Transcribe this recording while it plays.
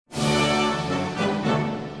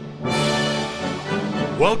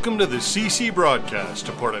Welcome to the CC Broadcast,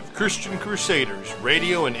 a part of Christian Crusaders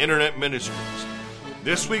Radio and Internet Ministries.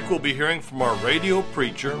 This week we'll be hearing from our radio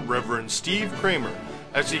preacher, Reverend Steve Kramer,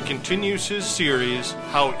 as he continues his series,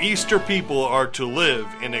 How Easter People Are to Live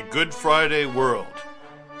in a Good Friday World.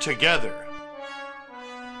 Together.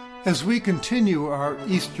 As we continue our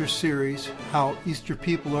Easter series, How Easter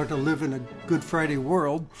People Are to Live in a Good Friday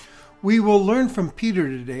World, we will learn from Peter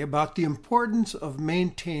today about the importance of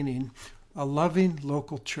maintaining a loving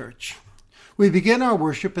local church. We begin our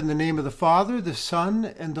worship in the name of the Father, the Son,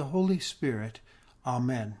 and the Holy Spirit.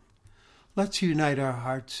 Amen. Let's unite our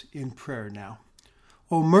hearts in prayer now.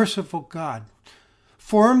 O merciful God,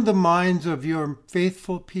 form the minds of your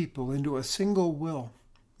faithful people into a single will.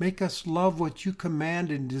 Make us love what you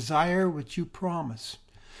command and desire what you promise,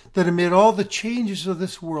 that amid all the changes of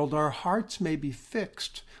this world, our hearts may be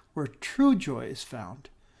fixed where true joy is found,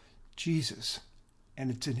 Jesus. And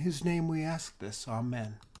it's in his name we ask this.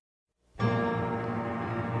 Amen.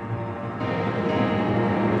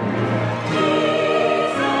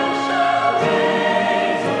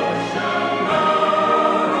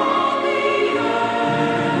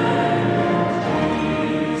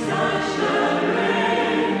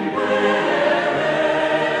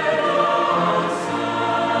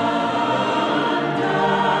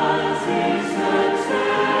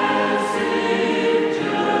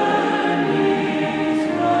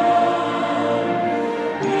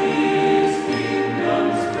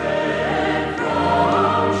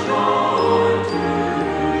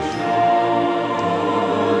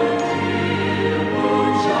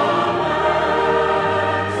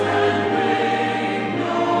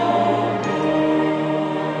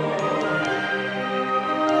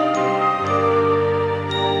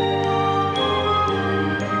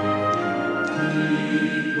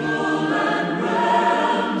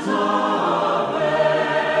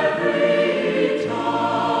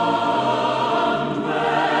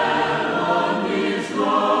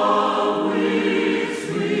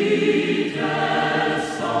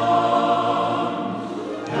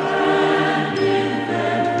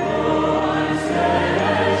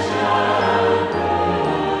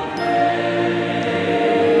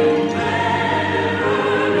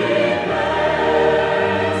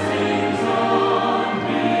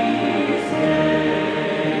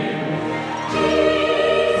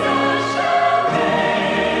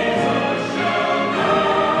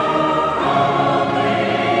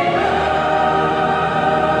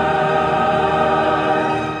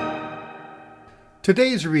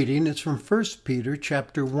 Today's reading is from 1 Peter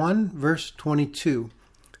chapter 1, verse 22.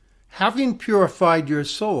 Having purified your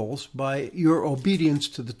souls by your obedience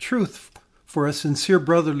to the truth for a sincere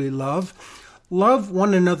brotherly love, love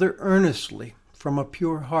one another earnestly from a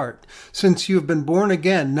pure heart, since you have been born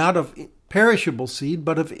again, not of perishable seed,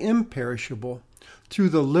 but of imperishable, through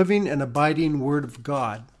the living and abiding word of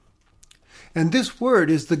God. And this word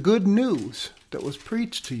is the good news that was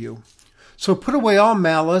preached to you. So put away all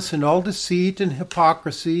malice and all deceit and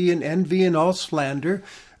hypocrisy and envy and all slander.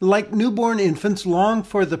 Like newborn infants, long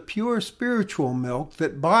for the pure spiritual milk,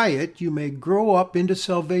 that by it you may grow up into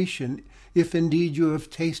salvation, if indeed you have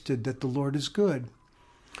tasted that the Lord is good.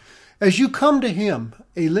 As you come to him,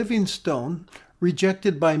 a living stone,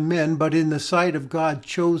 rejected by men, but in the sight of God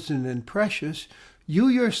chosen and precious, you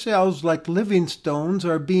yourselves, like living stones,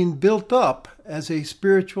 are being built up as a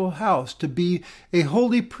spiritual house, to be a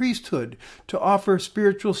holy priesthood, to offer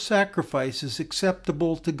spiritual sacrifices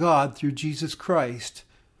acceptable to God through Jesus Christ.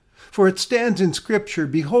 For it stands in Scripture,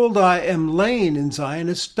 Behold, I am laying in Zion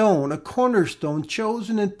a stone, a cornerstone,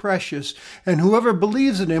 chosen and precious, and whoever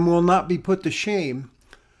believes in him will not be put to shame.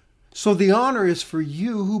 So the honor is for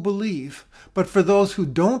you who believe. But for those who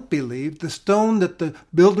don't believe, the stone that the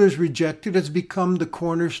builders rejected has become the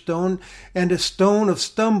cornerstone, and a stone of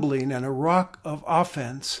stumbling and a rock of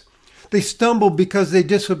offense. They stumble because they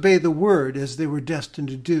disobey the word, as they were destined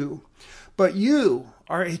to do. But you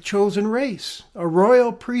are a chosen race, a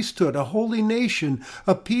royal priesthood, a holy nation,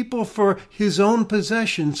 a people for his own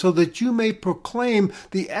possession, so that you may proclaim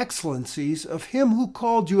the excellencies of him who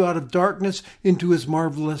called you out of darkness into his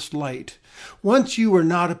marvelous light. Once you were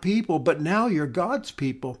not a people, but now you're God's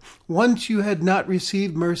people. Once you had not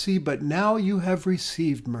received mercy, but now you have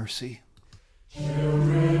received mercy.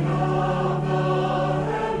 Children of the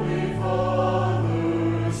Heavenly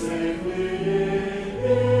Father, safely in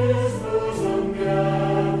his bosom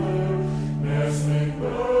gather, nestling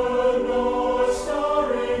bird nor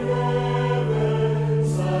star in heaven,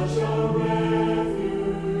 such a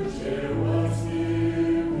refuge here once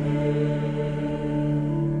given.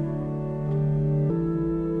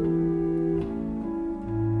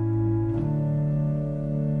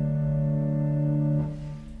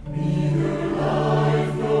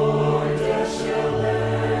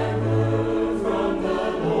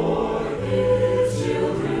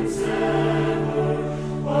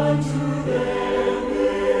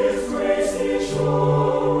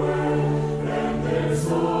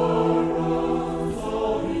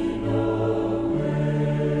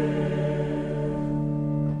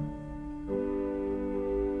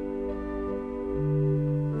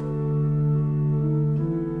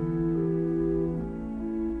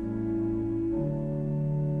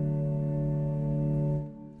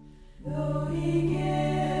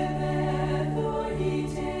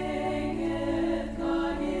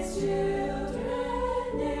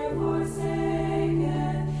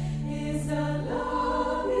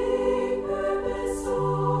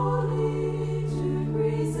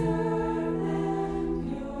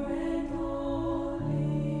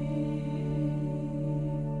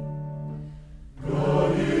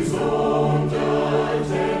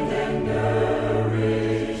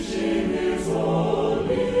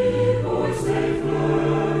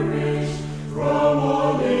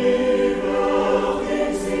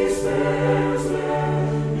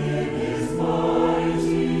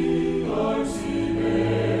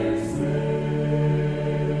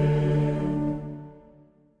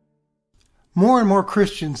 More and more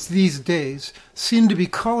Christians these days seem to be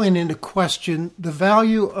calling into question the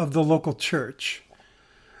value of the local church.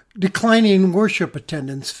 Declining worship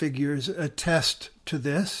attendance figures attest to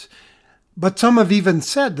this, but some have even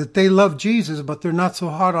said that they love Jesus, but they're not so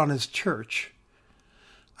hot on his church.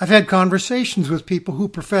 I've had conversations with people who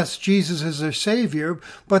profess Jesus as their Savior,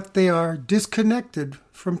 but they are disconnected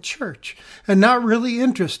from church and not really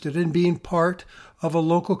interested in being part of a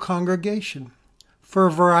local congregation, for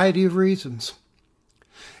a variety of reasons.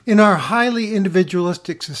 In our highly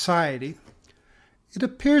individualistic society, it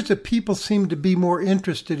appears that people seem to be more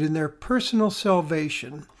interested in their personal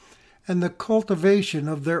salvation and the cultivation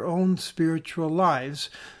of their own spiritual lives,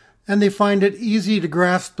 and they find it easy to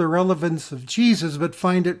grasp the relevance of Jesus, but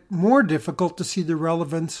find it more difficult to see the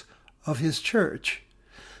relevance of his church.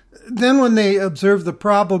 Then when they observe the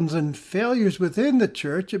problems and failures within the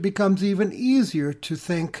church, it becomes even easier to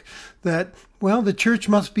think that, well, the church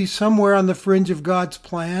must be somewhere on the fringe of God's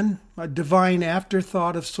plan, a divine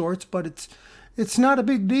afterthought of sorts, but it's not a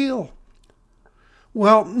big deal.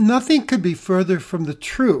 Well, nothing could be further from the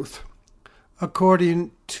truth,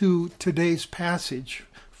 according to today's passage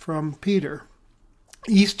from Peter.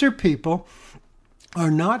 Easter people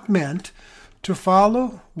are not meant to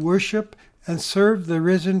follow, worship, and serve the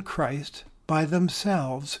risen Christ by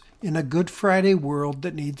themselves in a Good Friday world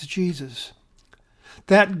that needs Jesus.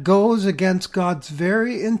 That goes against God's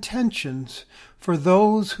very intentions for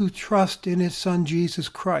those who trust in his Son Jesus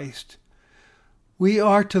Christ. We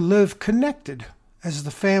are to live connected as the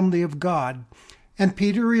family of God, and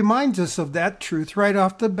Peter reminds us of that truth right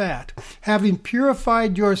off the bat. Having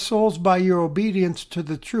purified your souls by your obedience to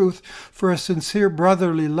the truth for a sincere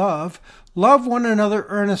brotherly love, love one another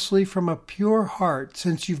earnestly from a pure heart,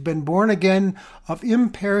 since you've been born again of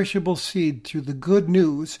imperishable seed through the good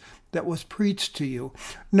news that was preached to you.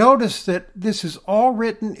 Notice that this is all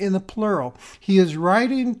written in the plural. He is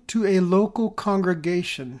writing to a local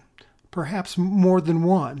congregation, perhaps more than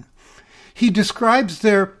one. He describes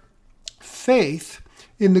their faith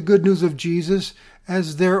in the good news of Jesus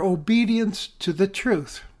as their obedience to the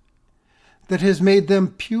truth that has made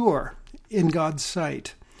them pure in God's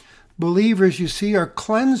sight. Believers, you see, are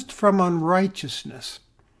cleansed from unrighteousness.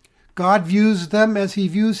 God views them as he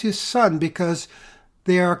views his Son because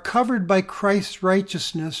they are covered by Christ's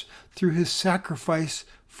righteousness through his sacrifice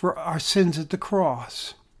for our sins at the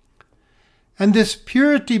cross. And this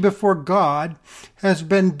purity before God has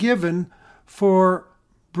been given for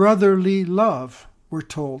brotherly love, we're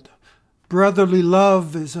told. Brotherly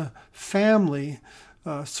love is a family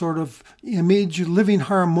sort of image, living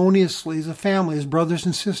harmoniously as a family, as brothers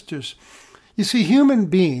and sisters. You see, human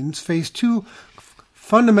beings face two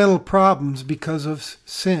fundamental problems because of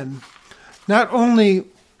sin. Not only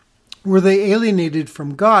were they alienated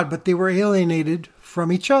from God, but they were alienated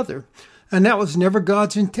from each other. And that was never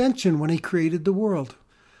God's intention when he created the world.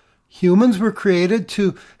 Humans were created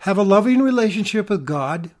to have a loving relationship with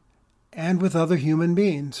God and with other human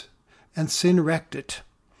beings, and sin wrecked it.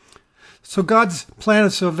 So God's plan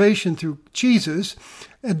of salvation through Jesus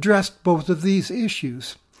addressed both of these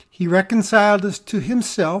issues. He reconciled us to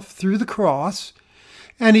himself through the cross,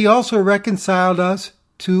 and he also reconciled us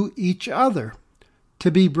to each other,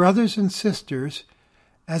 to be brothers and sisters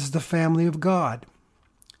as the family of God.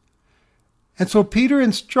 And so Peter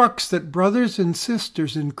instructs that brothers and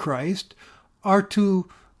sisters in Christ are to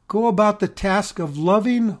go about the task of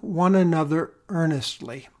loving one another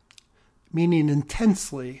earnestly, meaning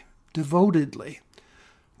intensely, devotedly.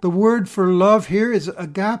 The word for love here is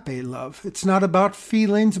agape love. It's not about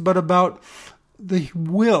feelings, but about the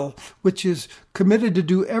will, which is committed to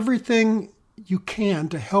do everything you can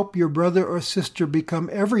to help your brother or sister become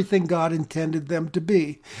everything God intended them to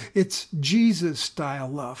be. It's Jesus-style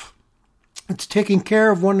love. It's taking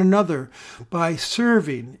care of one another by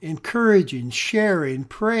serving, encouraging, sharing,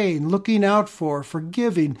 praying, looking out for,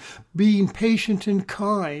 forgiving, being patient and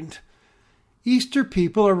kind. Easter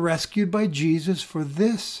people are rescued by Jesus for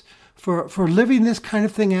this, for living this kind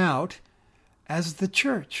of thing out as the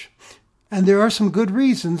church. And there are some good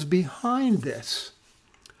reasons behind this.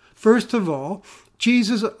 First of all,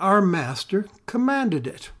 Jesus, our Master, commanded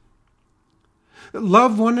it.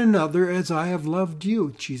 Love one another as I have loved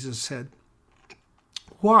you, Jesus said.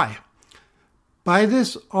 Why? By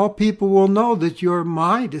this, all people will know that you're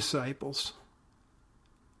my disciples.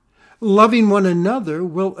 Loving one another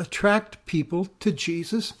will attract people to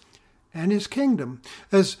Jesus and his kingdom.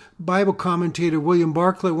 As Bible commentator William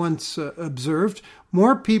Barclay once observed,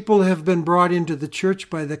 more people have been brought into the church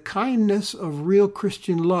by the kindness of real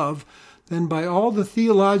Christian love than by all the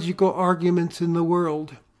theological arguments in the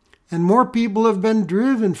world. And more people have been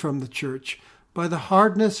driven from the church by the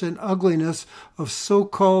hardness and ugliness of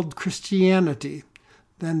so-called Christianity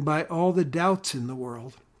than by all the doubts in the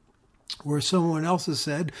world. Where someone else has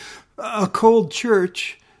said, a cold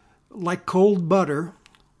church, like cold butter,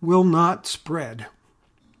 will not spread.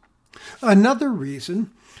 Another reason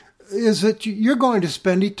is that you're going to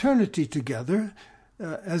spend eternity together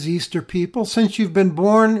as Easter people. Since you've been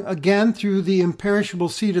born again through the imperishable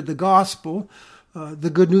seed of the gospel, the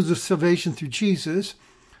good news of salvation through Jesus,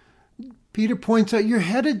 Peter points out you're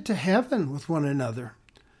headed to heaven with one another.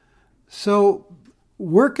 So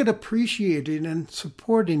work at appreciating and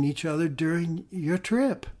supporting each other during your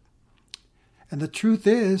trip. And the truth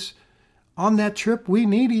is, on that trip, we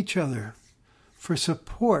need each other for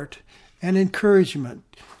support and encouragement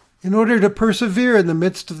in order to persevere in the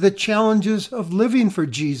midst of the challenges of living for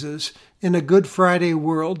Jesus in a Good Friday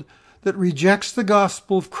world that rejects the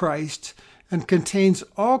gospel of Christ and contains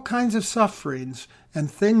all kinds of sufferings and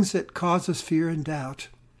things that cause us fear and doubt.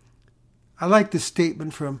 I like this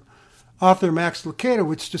statement from author Max Lucado,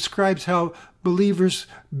 which describes how believers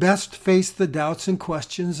best face the doubts and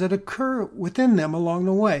questions that occur within them along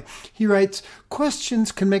the way. He writes,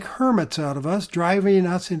 questions can make hermits out of us, driving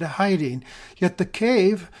us into hiding, yet the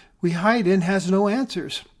cave we hide in has no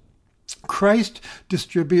answers. Christ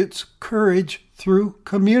distributes courage through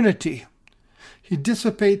community. He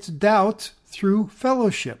dissipates doubts through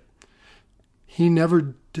fellowship. He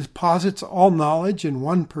never deposits all knowledge in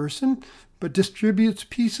one person, but distributes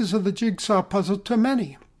pieces of the jigsaw puzzle to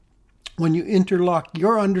many. When you interlock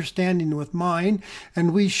your understanding with mine,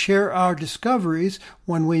 and we share our discoveries,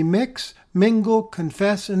 when we mix, mingle,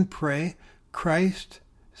 confess, and pray, Christ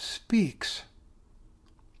speaks.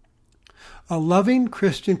 A loving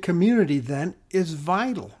Christian community, then, is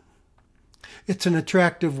vital. It's an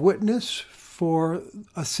attractive witness for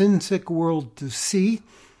a sin-sick world to see,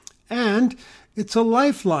 and it's a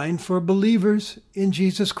lifeline for believers in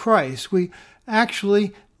Jesus Christ. We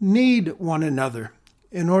actually need one another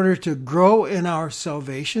in order to grow in our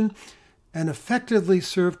salvation and effectively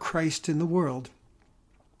serve Christ in the world.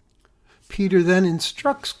 Peter then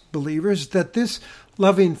instructs believers that this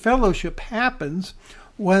loving fellowship happens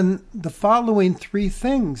when the following three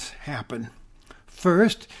things happen.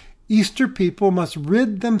 First, Easter people must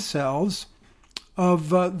rid themselves of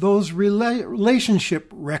those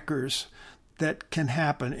relationship wreckers that can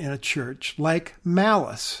happen in a church, like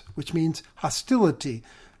malice, which means hostility,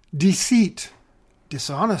 deceit,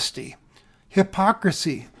 dishonesty,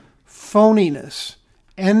 hypocrisy, phoniness,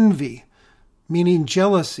 envy, meaning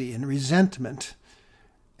jealousy and resentment,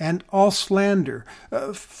 and all slander,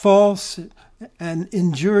 false and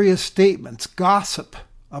injurious statements, gossip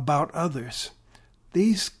about others.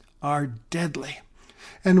 These are deadly.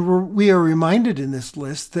 And we are reminded in this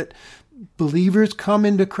list that believers come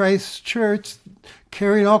into Christ's church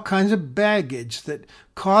carrying all kinds of baggage that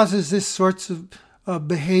causes this sorts of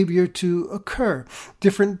behavior to occur.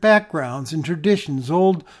 Different backgrounds and traditions,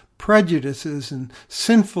 old prejudices and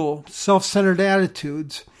sinful, self-centered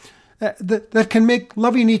attitudes that can make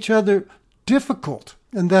loving each other difficult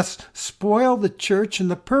and thus spoil the church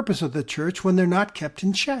and the purpose of the church when they're not kept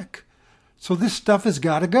in check. So this stuff has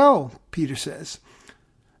got to go, Peter says.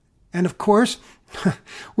 And of course,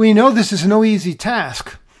 we know this is no easy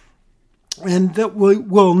task, and that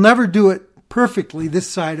we'll never do it perfectly this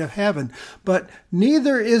side of heaven. But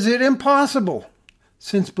neither is it impossible,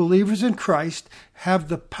 since believers in Christ have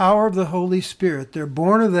the power of the Holy Spirit. They're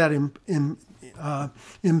born of that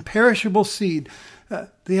imperishable seed.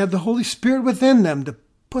 They have the Holy Spirit within them to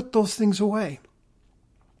put those things away.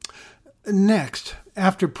 Next,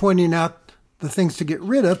 after pointing out the things to get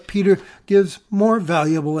rid of, Peter gives more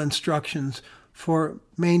valuable instructions for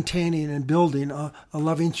maintaining and building a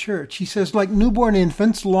loving church. He says, like newborn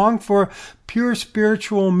infants, long for pure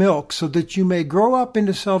spiritual milk so that you may grow up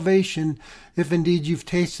into salvation if indeed you've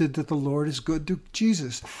tasted that the Lord is good through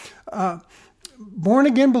Jesus.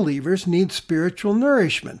 Born-again believers need spiritual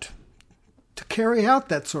nourishment to carry out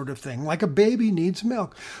that sort of thing, like a baby needs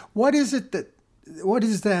milk. What is that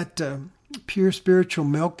pure spiritual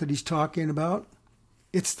milk that he's talking about?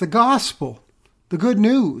 It's the gospel, the good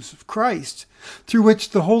news of Christ, through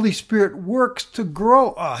which the Holy Spirit works to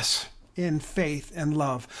grow us in faith and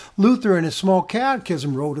love. Luther, in his small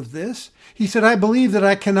catechism, wrote of this. He said, I believe that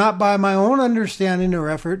I cannot by my own understanding or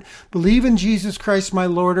effort believe in Jesus Christ my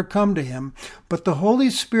Lord or come to him, but the Holy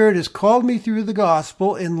Spirit has called me through the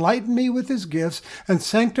gospel, enlightened me with his gifts, and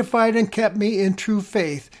sanctified and kept me in true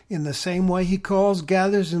faith, in the same way he calls,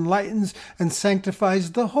 gathers, enlightens, and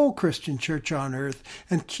sanctifies the whole Christian church on earth,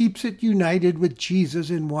 and keeps it united with Jesus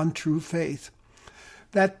in one true faith.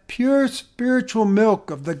 That pure spiritual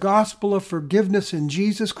milk of the gospel of forgiveness in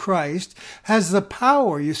Jesus Christ has the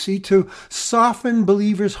power, you see, to soften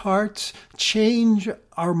believers' hearts, change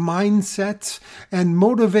our mindsets, and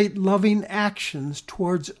motivate loving actions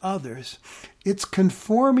towards others. It's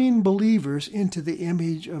conforming believers into the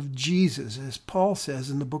image of Jesus, as Paul says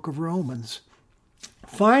in the book of Romans.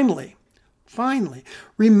 Finally,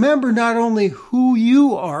 remember not only who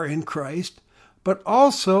you are in Christ, but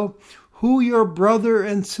also who your brother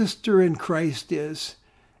and sister in Christ is,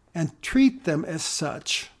 and treat them as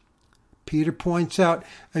such. Peter points out,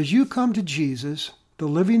 as you come to Jesus, the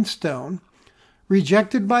living stone,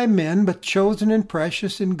 rejected by men but chosen and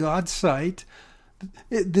precious in God's sight,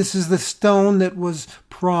 this is the stone that was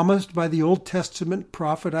promised by the Old Testament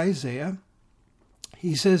prophet Isaiah.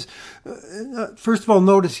 He says, first of all,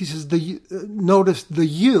 notice the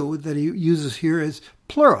you that he uses here is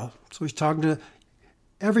plural. So he's talking to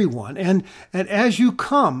everyone. And as you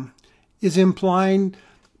come is implying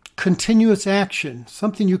continuous action,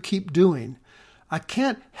 something you keep doing. I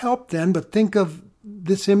can't help then but think of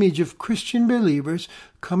this image of Christian believers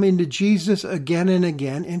coming to Jesus again and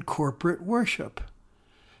again in corporate worship,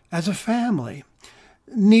 as a family,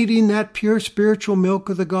 needing that pure spiritual milk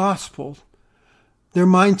of the gospel. Their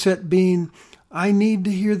mindset being, I need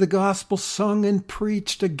to hear the gospel sung and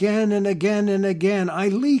preached again and again and again. I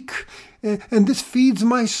leak, and this feeds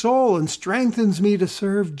my soul and strengthens me to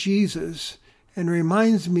serve Jesus and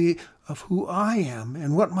reminds me of who I am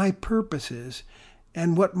and what my purpose is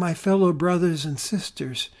and what my fellow brothers and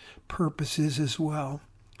sisters' purpose is as well.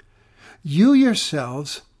 You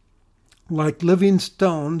yourselves, like living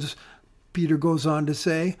stones, Peter goes on to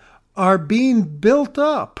say, are being built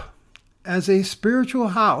up as a spiritual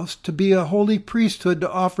house to be a holy priesthood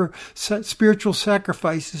to offer spiritual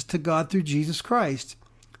sacrifices to God through Jesus Christ.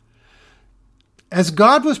 As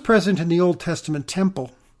God was present in the Old Testament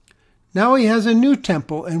temple, now he has a new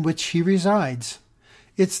temple in which he resides.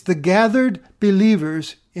 It's the gathered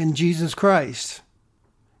believers in Jesus Christ.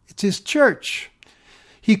 It's his church.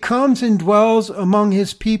 He comes and dwells among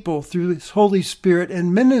his people through his Holy Spirit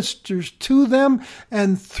and ministers to them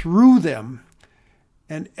and through them.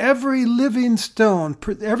 And every living stone,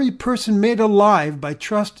 every person made alive by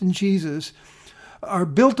trust in Jesus, are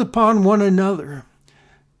built upon one another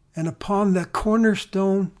and upon the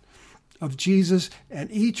cornerstone of Jesus,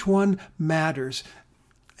 and each one matters.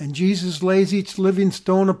 And Jesus lays each living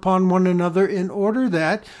stone upon one another in order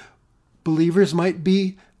that believers might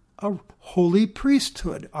be a holy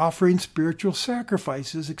priesthood, offering spiritual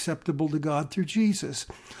sacrifices acceptable to God through Jesus.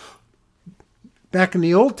 Back in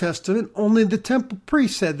the Old Testament, only the temple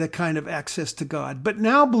priests had that kind of access to God. But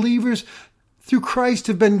now believers through Christ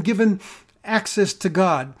have been given access to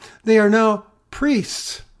God. They are now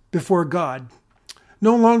priests before God,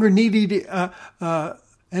 no longer needing an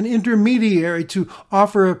intermediary to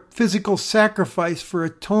offer a physical sacrifice for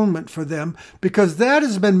atonement for them, because that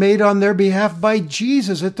has been made on their behalf by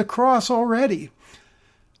Jesus at the cross already.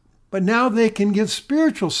 But now they can give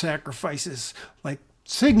spiritual sacrifices like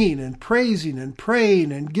singing and praising and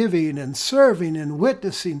praying and giving and serving and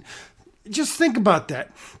witnessing. Just think about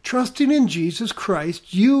that. Trusting in Jesus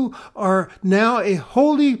Christ, you are now a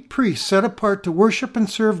holy priest set apart to worship and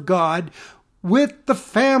serve God with the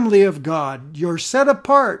family of God. You're set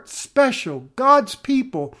apart, special, God's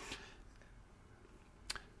people.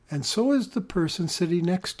 And so is the person sitting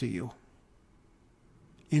next to you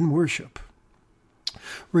in worship.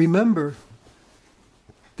 Remember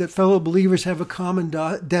that fellow believers have a common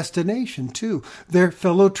destination too. They're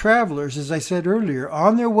fellow travelers, as I said earlier,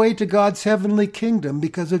 on their way to God's heavenly kingdom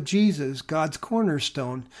because of Jesus, God's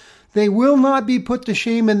cornerstone. They will not be put to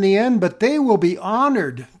shame in the end, but they will be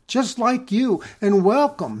honored, just like you, and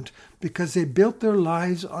welcomed because they built their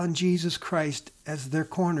lives on Jesus Christ as their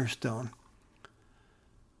cornerstone.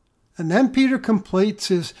 And then Peter completes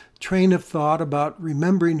his train of thought about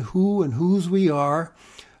remembering who and whose we are,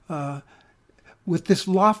 with this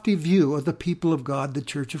lofty view of the people of God, the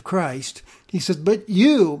Church of Christ. He says, but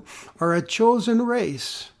you are a chosen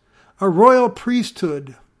race, a royal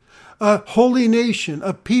priesthood, a holy nation,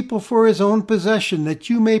 a people for his own possession, that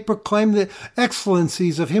you may proclaim the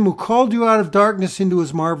excellencies of him who called you out of darkness into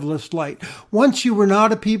his marvelous light. Once you were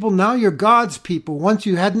not a people, now you're God's people. Once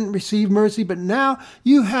you hadn't received mercy, but now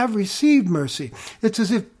you have received mercy. It's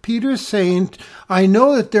as if Peter is saying, I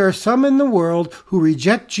know that there are some in the world who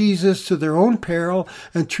reject Jesus to their own peril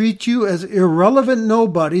and treat you as irrelevant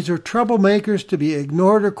nobodies or troublemakers to be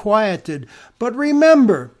ignored or quieted. But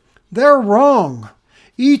remember, they're wrong.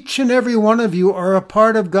 Each and every one of you are a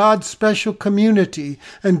part of God's special community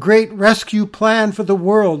and great rescue plan for the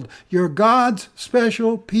world. You're God's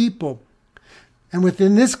special people. And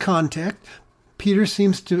within this context, Peter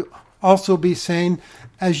seems to also be saying,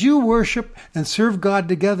 as you worship and serve God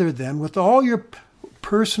together then, with all your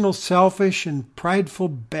personal, selfish, and prideful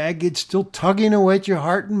baggage still tugging away at your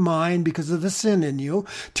heart and mind because of the sin in you,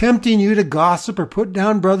 tempting you to gossip or put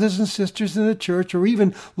down brothers and sisters in the church or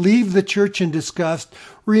even leave the church in disgust,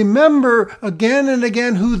 remember again and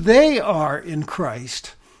again who they are in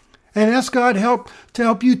Christ. And ask God to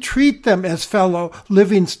help you treat them as fellow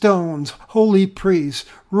living stones, holy priests,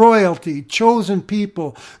 royalty, chosen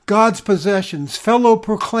people, God's possessions, fellow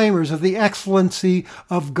proclaimers of the excellency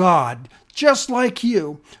of God, just like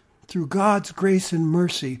you, through God's grace and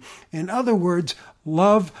mercy. In other words,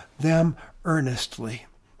 love them earnestly,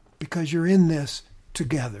 because you're in this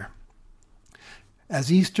together. As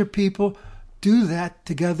Easter people do that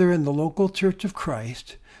together in the local Church of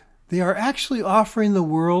Christ, they are actually offering the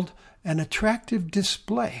world an attractive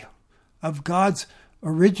display of God's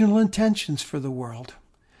original intentions for the world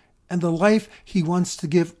and the life he wants to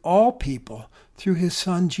give all people through his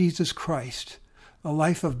Son, Jesus Christ, a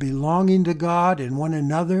life of belonging to God and one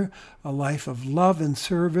another, a life of love and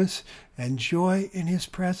service and joy in his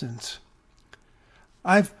presence.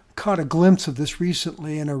 I've caught a glimpse of this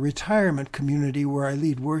recently in a retirement community where I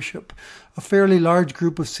lead worship. A fairly large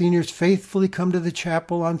group of seniors faithfully come to the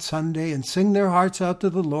chapel on Sunday and sing their hearts out to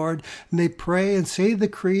the Lord, and they pray and say the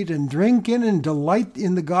creed and drink in and delight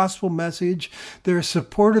in the gospel message. There is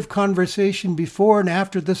supportive conversation before and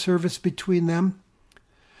after the service between them.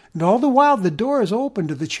 And all the while the door is open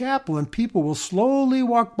to the chapel and people will slowly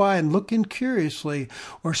walk by and look in curiously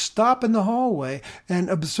or stop in the hallway and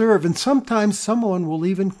observe. And sometimes someone will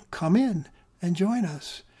even come in and join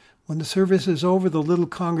us. When the service is over, the little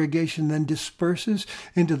congregation then disperses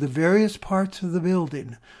into the various parts of the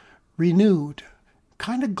building, renewed,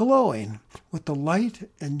 kind of glowing with the light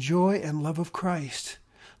and joy and love of Christ.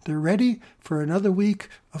 They're ready for another week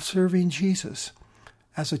of serving Jesus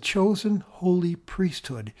as a chosen holy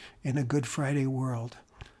priesthood in a Good Friday world.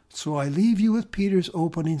 So I leave you with Peter's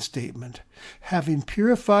opening statement, having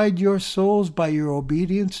purified your souls by your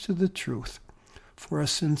obedience to the truth, for a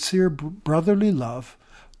sincere brotherly love,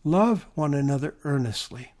 love one another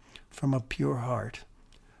earnestly from a pure heart.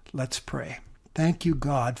 Let's pray. Thank you,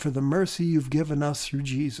 God, for the mercy you've given us through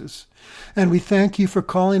Jesus. And we thank you for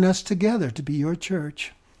calling us together to be your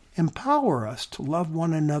church. Empower us to love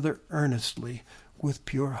one another earnestly with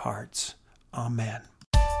pure hearts. Amen.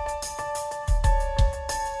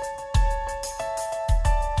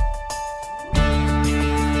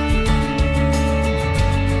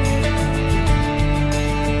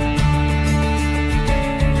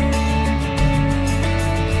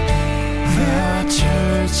 The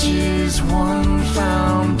church is one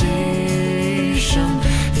foundation,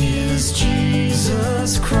 is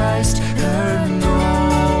Jesus Christ her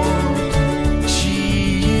Lord.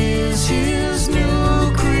 She is his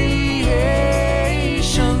new creation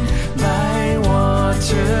by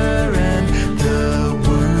water and the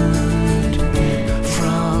word.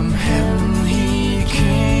 From heaven he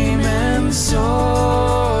came and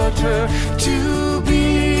sought her to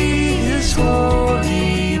be his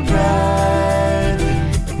holy bride.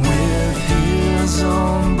 With his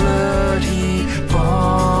own blood he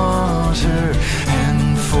bought her,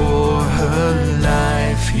 and for her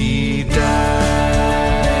life he died.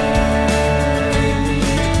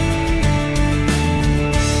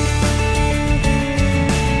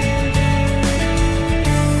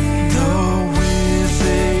 Though with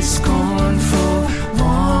a scornful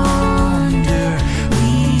wonder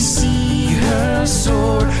we see her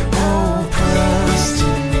sore oppressed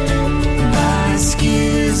by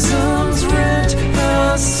schisms rent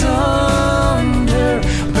asunder,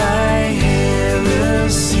 by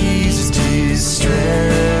heresies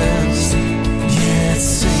distressed.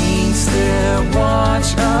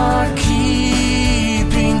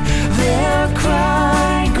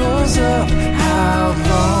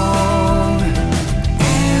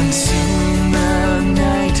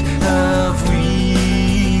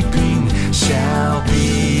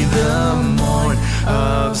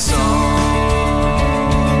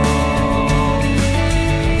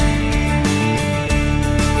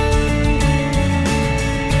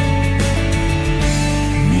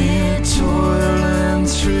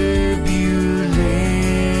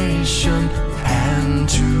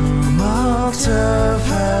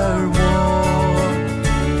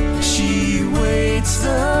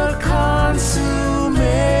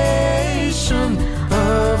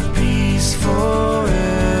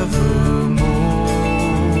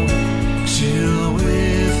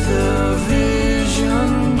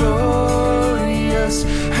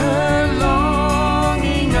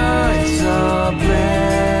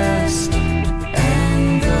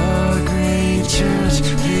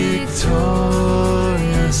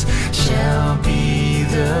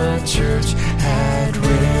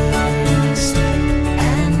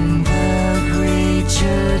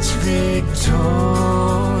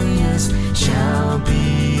 victorious shall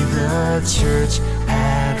be the church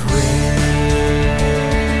at rest.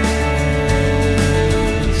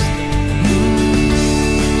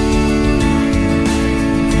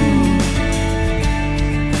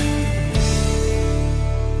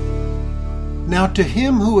 Now to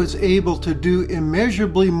him who is able to do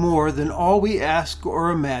immeasurably more than all we ask or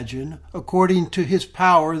imagine, according to his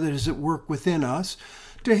power that is at work within us,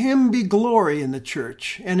 to him be glory in the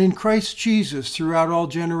church and in Christ Jesus throughout all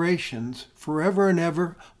generations, forever and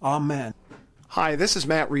ever. Amen. Hi, this is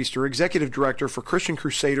Matt Reister, Executive Director for Christian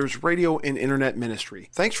Crusaders Radio and Internet Ministry.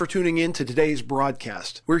 Thanks for tuning in to today's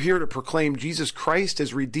broadcast. We're here to proclaim Jesus Christ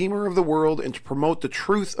as Redeemer of the world and to promote the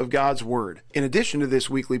truth of God's Word. In addition to this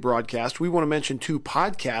weekly broadcast, we want to mention 2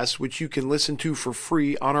 podcasts which you can listen to for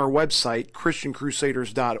free on our website,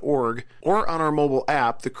 ChristianCrusaders.org, or on our mobile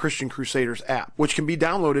app, the Christian Crusaders app, which can be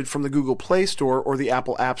downloaded from the Google Play Store or the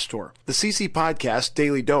Apple App Store. The CC Podcast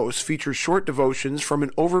Daily Dose features short devotions from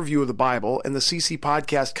an overview of the Bible, and the CC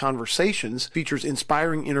Podcast Conversations features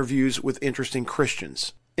inspiring interviews with interesting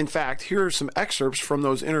Christians. In fact, here are some excerpts from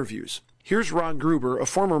those interviews. Here's Ron Gruber, a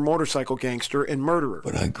former motorcycle gangster and murderer.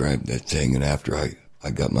 But I grabbed that thing, and after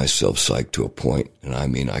I got myself psyched to a point, and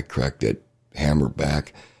I cracked that hammer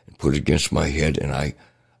back and put it against my head, and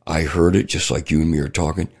I heard it just like you and me are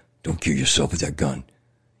talking. Don't kill yourself with that gun.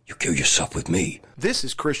 You kill yourself with me. This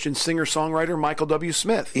is Christian singer-songwriter Michael W.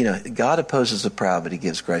 Smith. You know, God opposes the proud, but he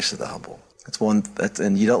gives grace to the humble.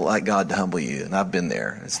 And you don't like God to humble you, and I've been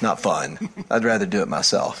there. It's not fun. I'd rather do it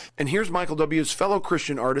myself. And here's Michael W.'s fellow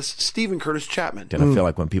Christian artist, Stephen Curtis Chapman. And I feel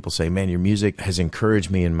like when people say, man, your music has encouraged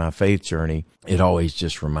me in my faith journey, it always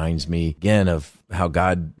just reminds me again of how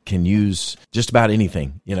God can use just about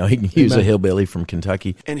anything. You know, he can use a hillbilly from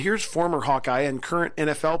Kentucky. And here's former Hawkeye and current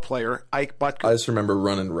NFL player Ike Butker. I just remember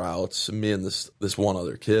running routes. Me and this one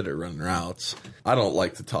other kid are running routes. I don't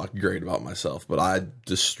like to talk great about myself, but I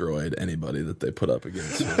destroyed anybody that they put up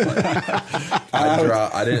against me.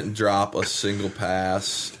 I didn't drop a single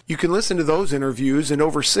pass. You can listen to those interviews and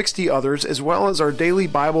over 60 others, as well as our daily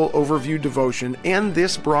Bible overview devotion and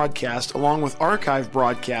this broadcast, along with archive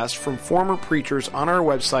broadcasts from former preachers on our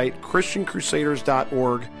website,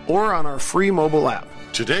 ChristianCrusaders.org, or on our free mobile app.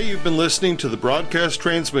 Today you've been listening to the broadcast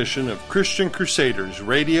transmission of Christian Crusaders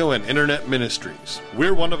Radio and Internet Ministries.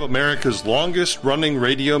 We're one of America's longest-running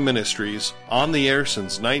radio ministries, on the air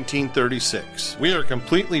since 1936. We are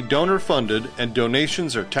completely donor-funded, and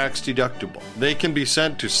donations are tax-deductible. They can be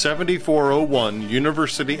sent to 7401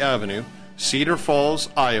 University Avenue, Cedar Falls,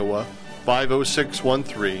 Iowa,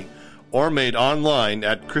 50613, or made online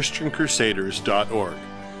at ChristianCrusaders.org.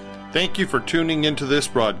 Thank you for tuning into this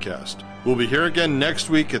broadcast. We'll be here again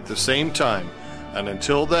next week at the same time, and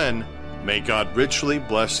until then, may God richly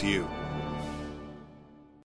bless you.